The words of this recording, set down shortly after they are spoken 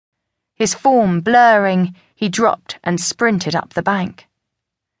His form blurring, he dropped and sprinted up the bank.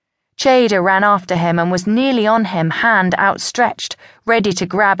 Chayda ran after him and was nearly on him, hand outstretched, ready to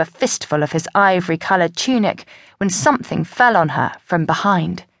grab a fistful of his ivory-coloured tunic, when something fell on her from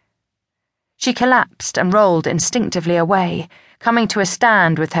behind. She collapsed and rolled instinctively away, coming to a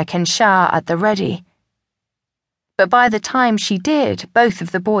stand with her kinshar at the ready. But by the time she did, both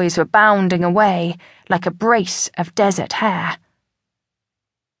of the boys were bounding away like a brace of desert hare.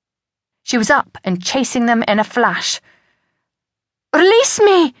 She was up and chasing them in a flash. "Release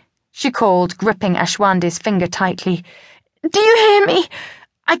me!" she called, gripping Ashwandi's finger tightly. "Do you hear me?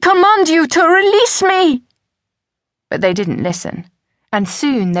 I command you to release me!" But they didn't listen, and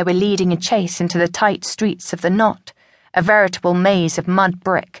soon they were leading a chase into the tight streets of the knot, a veritable maze of mud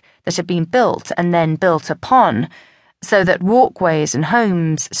brick that had been built and then built upon, so that walkways and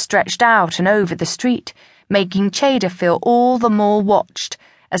homes stretched out and over the street, making Chayda feel all the more watched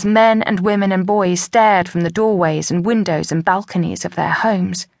as men and women and boys stared from the doorways and windows and balconies of their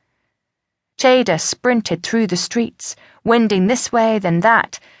homes. Chayda sprinted through the streets, wending this way then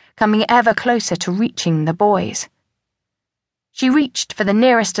that, coming ever closer to reaching the boys. She reached for the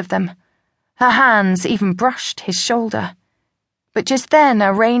nearest of them. Her hands even brushed his shoulder. But just then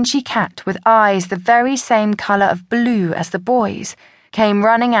a rangy cat with eyes the very same colour of blue as the boys came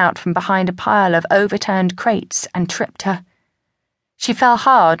running out from behind a pile of overturned crates and tripped her. She fell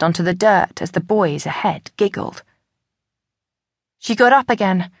hard onto the dirt as the boys ahead giggled. She got up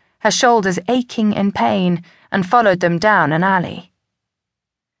again, her shoulders aching in pain, and followed them down an alley.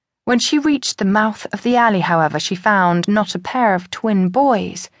 When she reached the mouth of the alley, however, she found not a pair of twin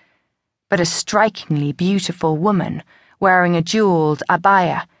boys, but a strikingly beautiful woman wearing a jewelled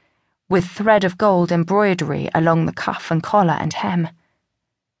abaya, with thread of gold embroidery along the cuff and collar and hem.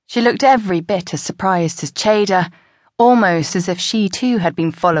 She looked every bit as surprised as Chayda, almost as if she too had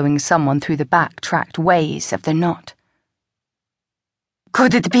been following someone through the backtracked ways of the knot.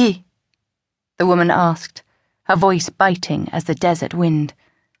 "Could it be?" the woman asked, her voice biting as the desert wind.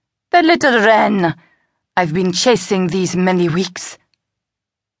 "The little wren I've been chasing these many weeks."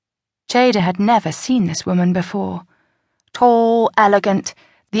 Chayda had never seen this woman before. Tall, elegant,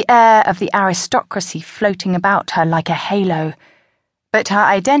 the air of the aristocracy floating about her like a halo, but her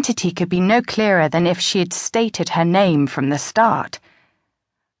identity could be no clearer than if she had stated her name from the start.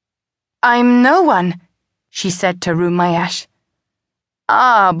 "I'm no one," she said to Rumayesh.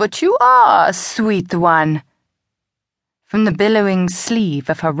 "Ah, but you are a sweet one." From the billowing sleeve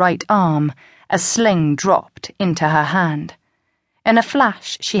of her right arm, a sling dropped into her hand. In a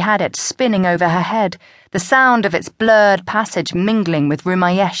flash, she had it spinning over her head, the sound of its blurred passage mingling with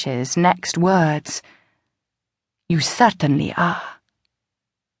Rumayesh's next words. "You certainly are."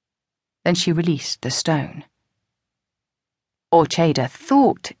 Then she released the stone. Or Chayda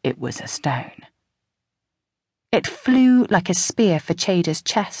thought it was a stone. It flew like a spear for Chayda's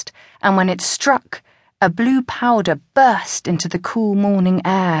chest, and when it struck, a blue powder burst into the cool morning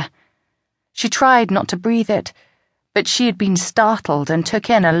air. She tried not to breathe it, but she had been startled and took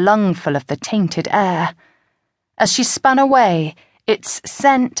in a lungful of the tainted air. As she spun away, its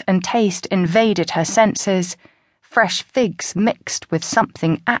scent and taste invaded her senses, fresh figs mixed with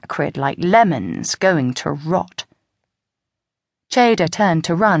something acrid like lemons going to rot. Chayda turned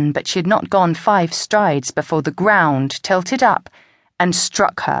to run, but she had not gone 5 strides before the ground tilted up and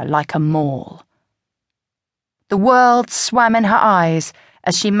struck her like a maul. The world swam in her eyes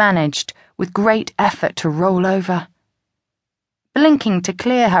as she managed, with great effort, to roll over. Blinking to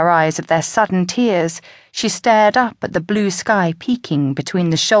clear her eyes of their sudden tears, she stared up at the blue sky peeking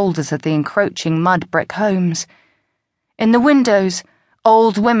between the shoulders of the encroaching mud brick homes. In the windows,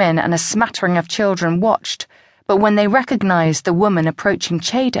 old women and a smattering of children watched, but when they recognized the woman approaching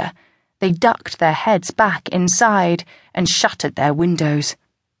Chayda, they ducked their heads back inside and shuttered their windows.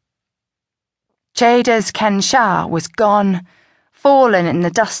 Chayda's kinshar was gone, fallen in the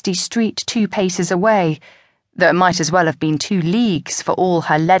dusty street 2 paces away, though it might as well have been 2 leagues for all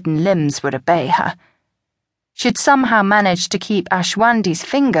her leaden limbs would obey her. She'd somehow managed to keep Ashwandi's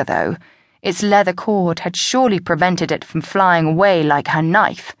finger, though. Its leather cord had surely prevented it from flying away like her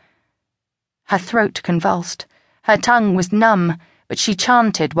knife. Her throat convulsed. Her tongue was numb, but she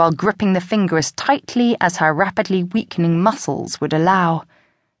chanted while gripping the finger as tightly as her rapidly weakening muscles would allow.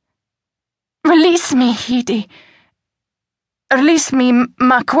 "Release me, Hidi. Release me,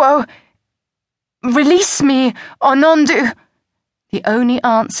 Makwo. Release me, Onondu." The only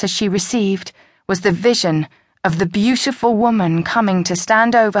answer she received was the vision of the beautiful woman coming to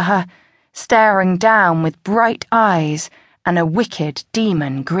stand over her, staring down with bright eyes and a wicked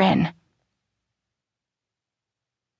demon grin.